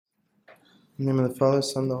In the name of the Father,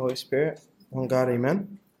 Son, and the Holy Spirit, one God,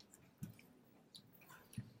 amen.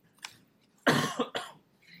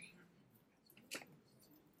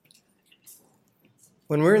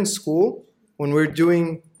 When we're in school, when we're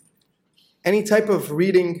doing any type of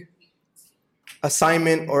reading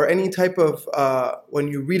assignment or any type of, when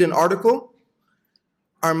you read an article,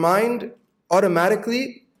 our mind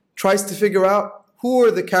automatically tries to figure out who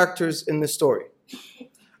are the characters in this story.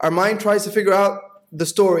 Our mind tries to figure out the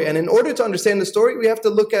story. And in order to understand the story, we have to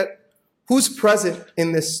look at who's present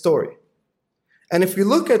in this story. And if we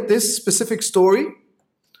look at this specific story,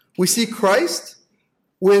 we see Christ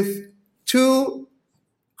with two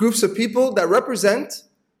groups of people that represent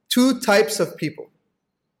two types of people.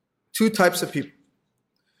 Two types of people.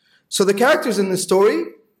 So the characters in this story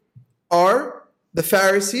are the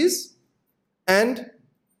Pharisees and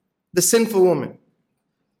the sinful woman.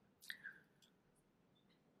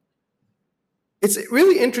 It's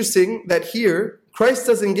really interesting that here, Christ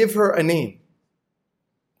doesn't give her a name.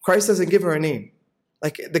 Christ doesn't give her a name.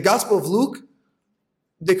 Like the Gospel of Luke,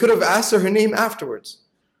 they could have asked her name afterwards.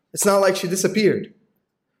 It's not like she disappeared.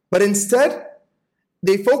 But instead,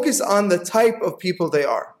 they focus on the type of people they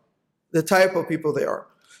are. The type of people they are.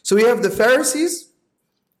 So we have the Pharisees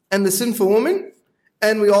and the sinful woman,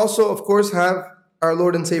 and we also, of course, have our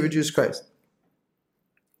Lord and Savior Jesus Christ.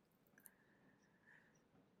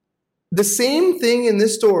 The same thing in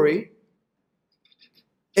this story,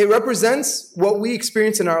 it represents what we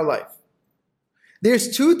experience in our life.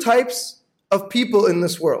 There's two types of people in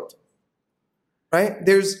this world, right?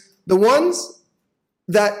 There's the ones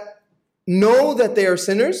that know that they are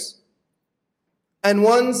sinners and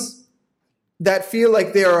ones that feel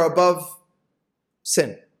like they are above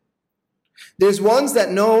sin. There's ones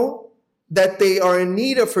that know that they are in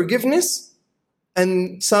need of forgiveness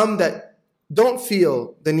and some that don't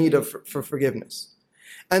feel the need for forgiveness.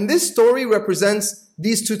 And this story represents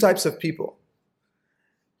these two types of people.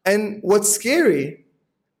 And what's scary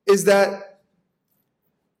is that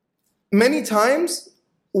many times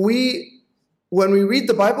when we read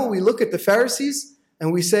the Bible, we look at the Pharisees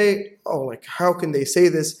and we say, oh, like, how can they say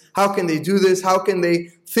this? How can they do this? How can they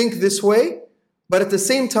think this way? But at the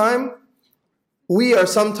same time, we are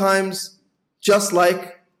sometimes just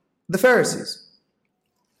like the Pharisees.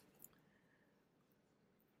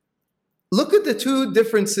 Look at the two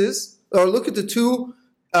differences, or look at the two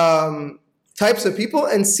types of people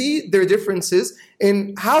and see their differences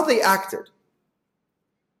in how they acted.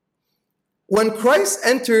 When Christ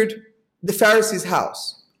entered the Pharisees'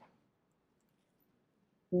 house,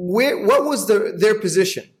 what was their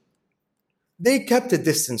position? They kept a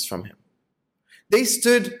distance from him. They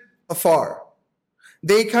stood afar.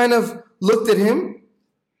 They kind of looked at him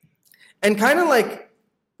and kind of like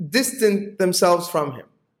distanced themselves from him.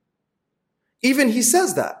 Even he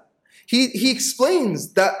says that. He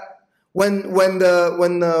explains that when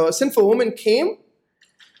the sinful woman came,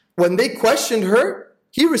 when they questioned her,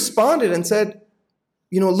 he responded and said,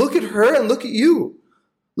 look at her and look at you.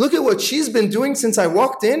 Look at what she's been doing since I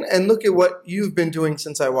walked in, and look at what you've been doing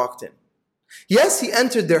since I walked in. Yes, he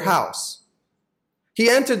entered their house. He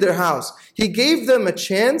entered their house. He gave them a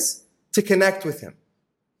chance to connect with him.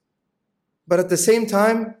 But at the same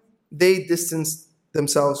time, they distanced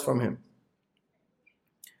themselves from him.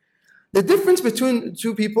 The difference between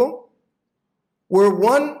two people were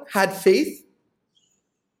one had faith,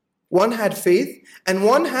 and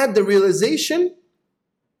one had the realization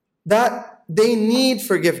that they need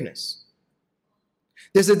forgiveness.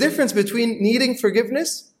 There's a difference between needing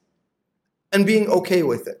forgiveness and being okay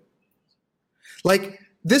with it. Like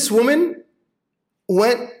this woman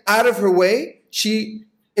went out of her way. She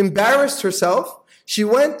embarrassed herself. She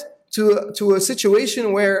went to a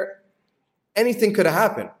situation where anything could have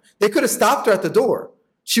happened. They could have stopped her at the door.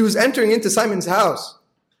 She was entering into Simon's house.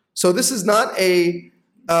 So this is not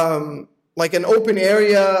like an open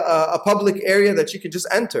area, a public area that she could just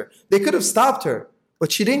enter. They could have stopped her,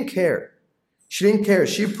 but she didn't care. She didn't care.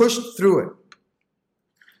 She pushed through it.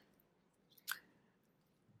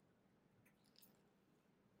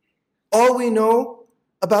 All we know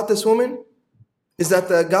about this woman is that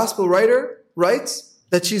the gospel writer writes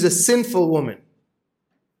that she's a sinful woman.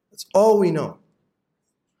 That's all we know.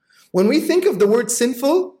 When we think of the word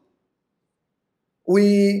sinful,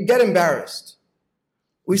 we get embarrassed.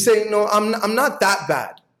 We say, no, I'm not that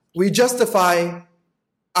bad. We justify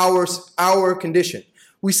our condition.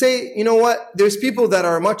 We say, you know what? There's people that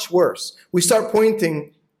are much worse. We start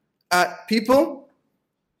pointing at people,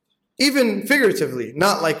 even figuratively,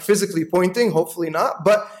 not like physically pointing, hopefully not,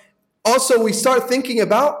 but also we start thinking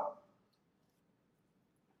about,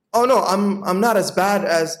 oh no, I'm not as bad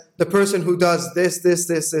as the person who does this.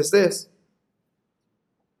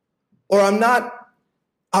 or I'm not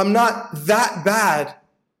that bad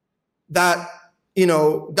that,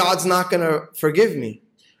 God's not going to forgive me.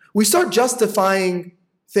 We start justifying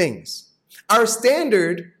things. Our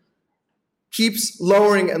standard keeps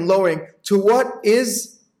lowering and lowering to what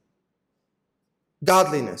is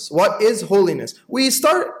godliness, what is holiness. We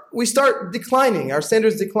start declining, our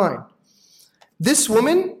standards decline. This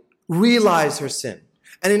woman realized her sin.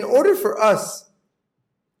 And in order for us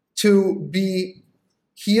to be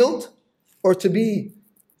healed or to be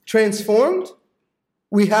transformed,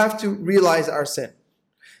 we have to realize our sin.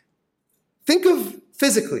 Think of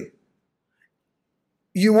physically.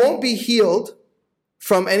 You won't be healed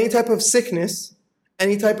from any type of sickness,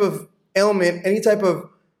 any type of ailment, any type of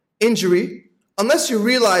injury, unless you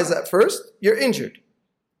realize that first you're injured.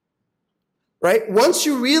 Right? Once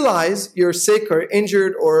you realize you're sick or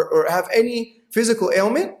injured or have any physical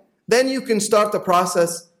ailment, then you can start the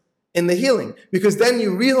process in the healing. Because then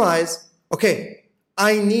you realize, okay,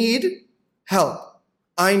 I need help.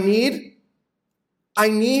 I need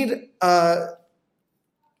a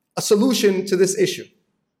solution to this issue.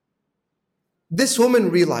 This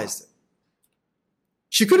woman realized it.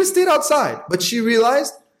 She could have stayed outside, but she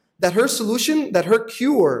realized that her solution, that her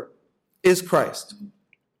cure is Christ.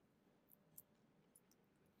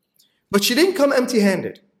 But she didn't come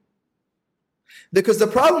empty-handed. Because the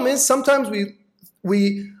problem is sometimes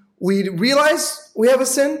we realize we have a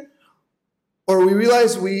sin, or we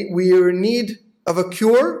realize we are in need of a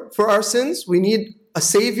cure for our sins. We need a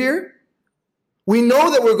savior. We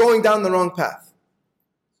know that we're going down the wrong path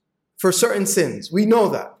for certain sins. We know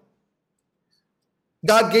that.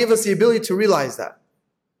 God gave us the ability to realize that.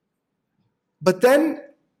 But then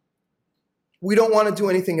we don't want to do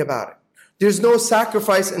anything about it. There's no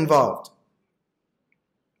sacrifice involved.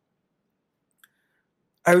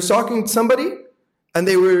 I was talking to somebody and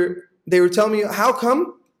they were telling me, how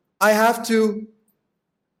come I have to,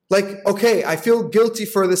 okay, I feel guilty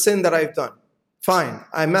for the sin that I've done. Fine,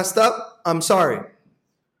 I messed up, I'm sorry.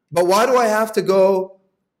 But why do I have to go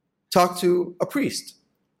talk to a priest?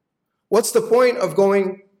 What's the point of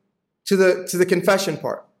going to the confession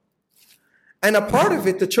part? And a part of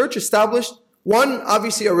it, the church established, one,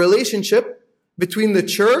 obviously a relationship between the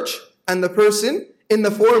church and the person in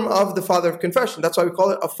the form of the father of confession. That's why we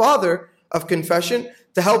call it a father of confession,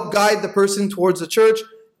 to help guide the person towards the church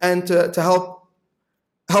and to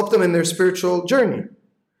help them in their spiritual journey.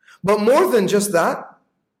 But more than just that,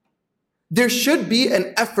 there should be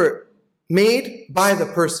an effort made by the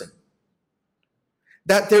person.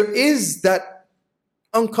 That there is that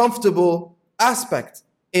uncomfortable aspect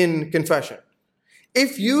in confession.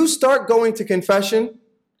 If you start going to confession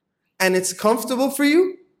and it's comfortable for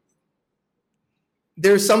you,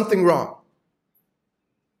 there's something wrong.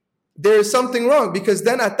 There is something wrong, because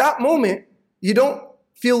then at that moment, you don't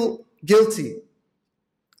feel guilty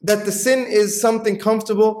that the sin is something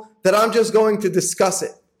comfortable, that I'm just going to discuss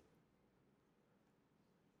it.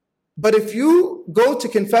 But if you go to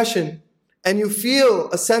confession and you feel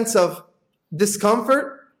a sense of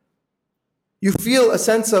discomfort, you feel a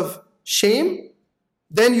sense of shame,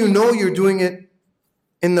 then you know you're doing it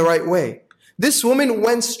in the right way. This woman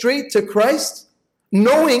went straight to Christ,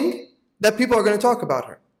 knowing that people are going to talk about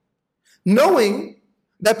her, knowing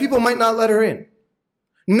that people might not let her in,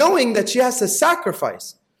 knowing that she has to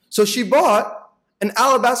sacrifice. So she bought an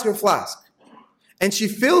alabaster flask and she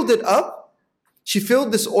filled it up. She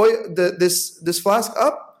filled this oil, this flask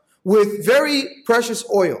up with very precious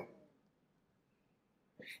oil.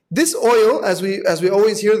 This oil, as we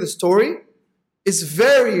always hear the story, is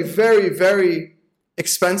very, very, very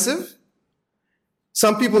expensive.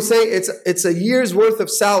 Some people say it's a year's worth of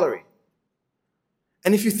salary.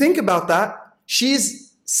 And if you think about that,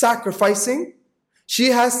 she's sacrificing. She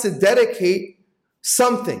has to dedicate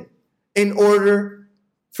something in order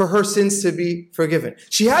for her sins to be forgiven.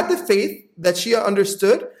 She had the faith that she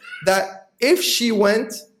understood that if she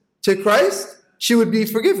went to Christ, she would be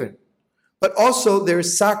forgiven. But also there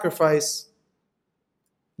is sacrifice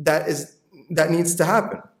that needs to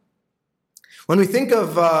happen. When we think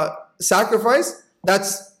of sacrifice,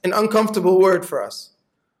 that's an uncomfortable word for us.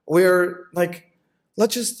 We're like,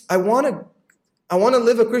 I want to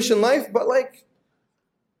live a Christian life, but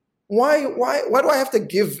why do I have to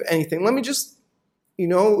give anything? Let me just,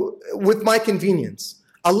 with my convenience.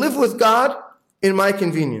 I'll live with God in my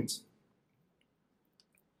convenience.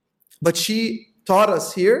 But she taught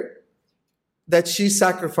us here that she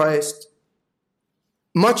sacrificed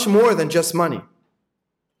much more than just money.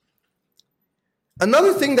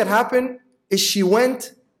 Another thing that happened is she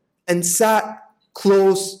went and sat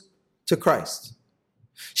close to Christ.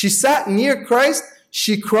 She sat near Christ,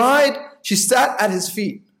 she cried, she sat at his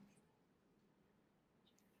feet.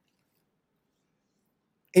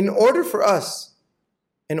 in order for us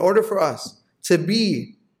to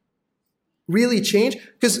be really changed,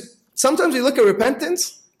 because sometimes we look at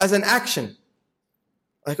repentance as an action.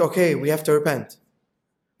 Like, okay, we have to repent.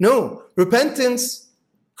 No, repentance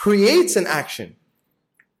creates an action.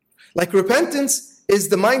 Like, repentance is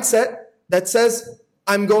the mindset that says,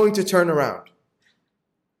 I'm going to turn around.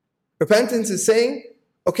 Repentance is saying,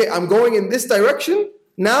 okay, I'm going in this direction.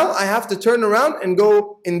 Now I have to turn around and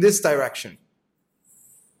go in this direction.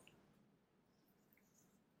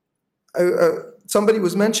 Somebody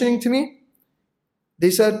was mentioning to me, they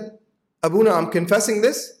said, Abuna, I'm confessing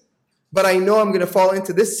this, but I know I'm going to fall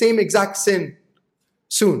into this same exact sin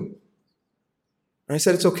soon. And I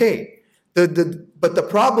said, it's okay. But the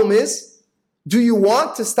problem is, do you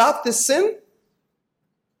want to stop this sin?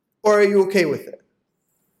 Or are you okay with it?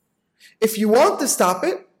 If you want to stop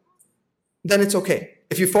it, then it's okay.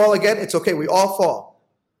 If you fall again, it's okay. We all fall.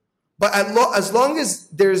 But as long as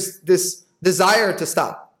there's this desire to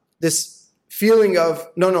stop, this feeling of,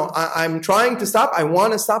 no, I'm trying to stop. I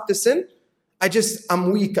want to stop the sin.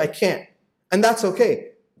 I'm weak. I can't. And that's okay.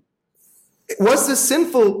 Was this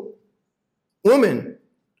sinful woman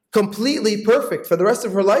completely perfect for the rest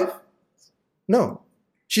of her life? No.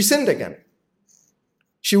 She sinned again.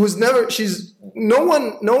 No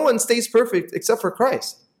one stays perfect except for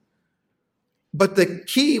Christ. But the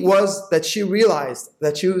key was that she realized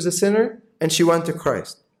that she was a sinner and she went to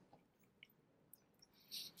Christ.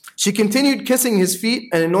 She continued kissing his feet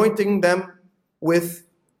and anointing them with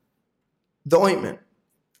the ointment.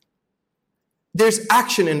 There's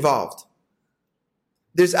action involved.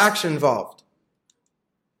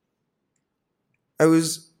 I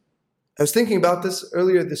was thinking about this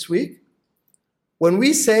earlier this week. When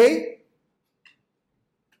we say,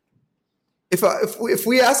 if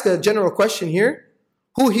we ask a general question here,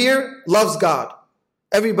 who here loves God?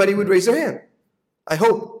 Everybody would raise their hand. I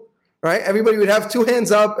hope, right? Everybody would have two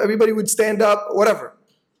hands up. Everybody would stand up, whatever.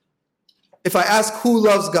 If I ask who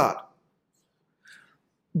loves God.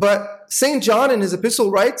 But St. John in his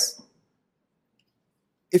epistle writes,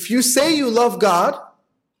 if you say you love God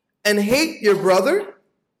and hate your brother,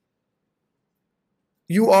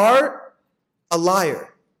 you are a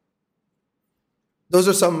liar. Those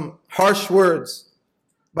are some harsh words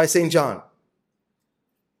by St. John.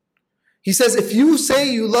 He says, if you say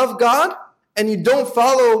you love God and you don't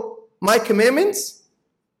follow my commandments,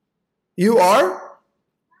 you are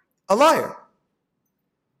a liar.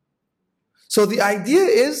 So the idea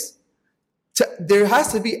is there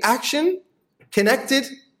has to be action connected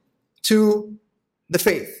to the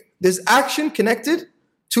faith. There's action connected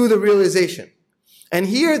to the realization. And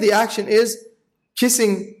here the action is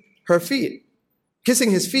kissing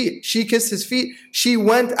his feet. She kissed his feet. She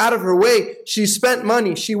went out of her way. She spent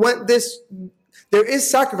money. She went this. There is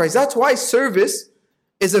sacrifice. That's why service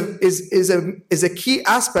is a key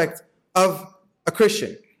aspect of a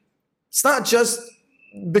Christian. It's not just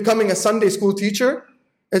becoming a Sunday school teacher.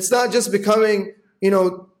 It's not just becoming,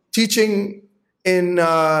 teaching in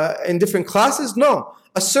different classes. No,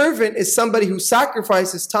 a servant is somebody who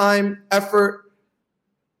sacrifices time, effort,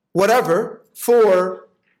 whatever, for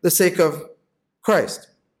the sake of Christ.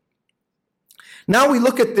 Now we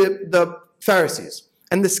look at the Pharisees.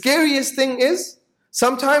 And the scariest thing is,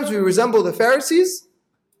 sometimes we resemble the Pharisees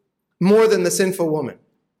more than the sinful woman.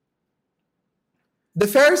 The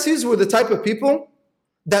Pharisees were the type of people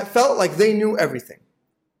that felt like they knew everything.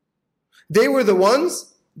 They were the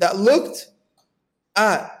ones that looked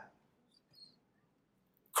at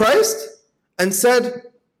Christ and said,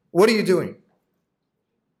 what are you doing?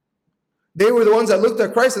 They were the ones that looked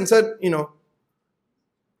at Christ and said,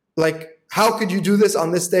 how could you do this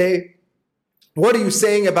on this day? What are you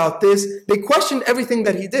saying about this? They questioned everything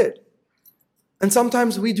that he did. And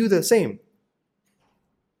sometimes we do the same.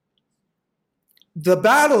 The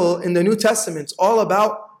battle in the New Testament is all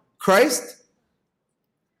about Christ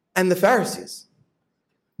and the Pharisees.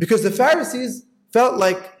 Because the Pharisees felt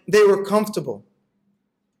like they were comfortable.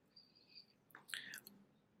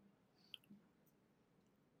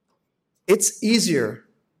 It's easier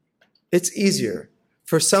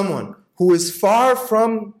for someone who is far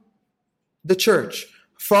from the church,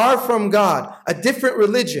 far from God, a different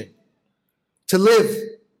religion, to live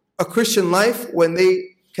a Christian life when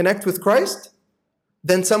they connect with Christ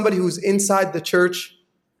than somebody who's inside the church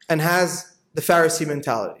and has the Pharisee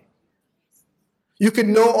mentality. You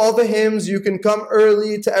can know all the hymns, you can come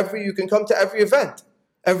early you can come to every event,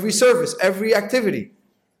 every service, every activity.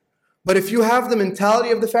 But if you have the mentality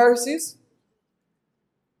of the Pharisees,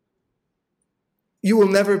 you will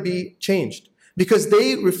never be changed because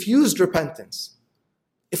they refused repentance.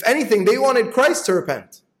 If anything, they wanted Christ to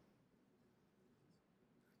repent.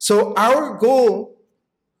 So our goal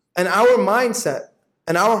and our mindset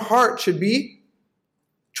and our heart should be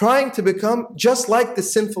trying to become just like the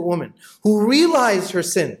sinful woman who realized her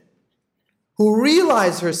sin. Who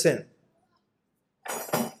realized her sin.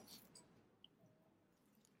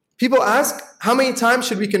 People ask, how many times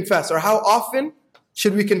should we confess? Or how often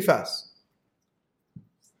should we confess?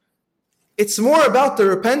 It's more about the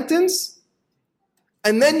repentance,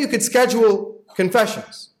 and then you could schedule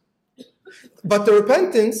confessions. But the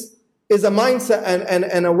repentance is a mindset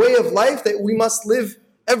and a way of life that we must live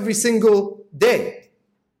every single day.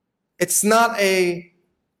 It's not a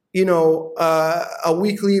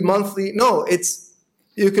weekly, monthly. No,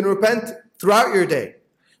 you can repent throughout your day.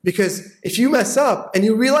 Because if you mess up and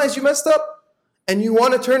you realize you messed up and you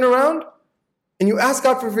want to turn around and you ask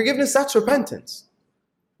God for forgiveness, that's repentance.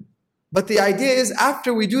 But the idea is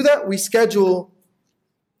after we do that, we schedule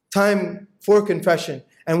time for confession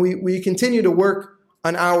and we continue to work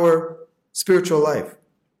on our spiritual life.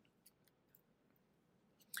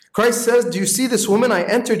 Christ says, do you see this woman? I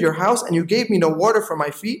entered your house and you gave me no water for my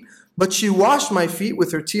feet, but she washed my feet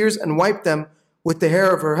with her tears and wiped them with the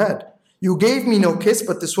hair of her head. You gave me no kiss,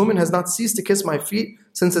 but this woman has not ceased to kiss my feet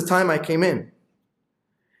since the time I came in.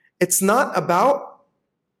 It's not about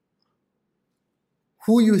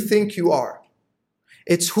who you think you are.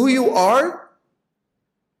 It's who you are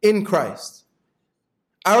in Christ.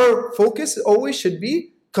 Our focus always should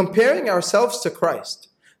be comparing ourselves to Christ.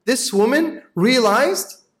 This woman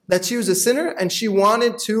realized that she was a sinner and she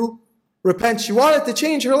wanted to repent. She wanted to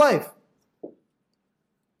change her life.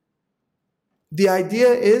 The idea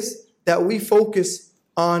is that we focus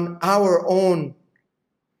on our own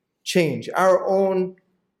change, our own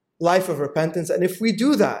life of repentance. And if we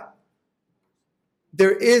do that,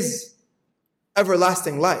 there is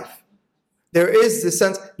everlasting life. There is the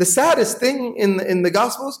sense. The saddest thing in the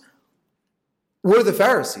Gospels were the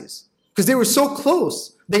Pharisees, because they were so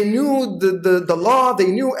close. They knew the law. They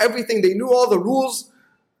knew everything. They knew all the rules.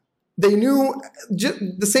 They knew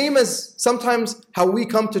the same as sometimes how we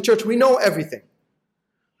come to church. We know everything.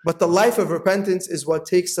 But the life of repentance is what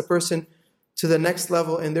takes the person to the next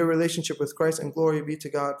level in their relationship with Christ, and glory be to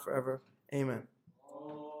God forever. Amen.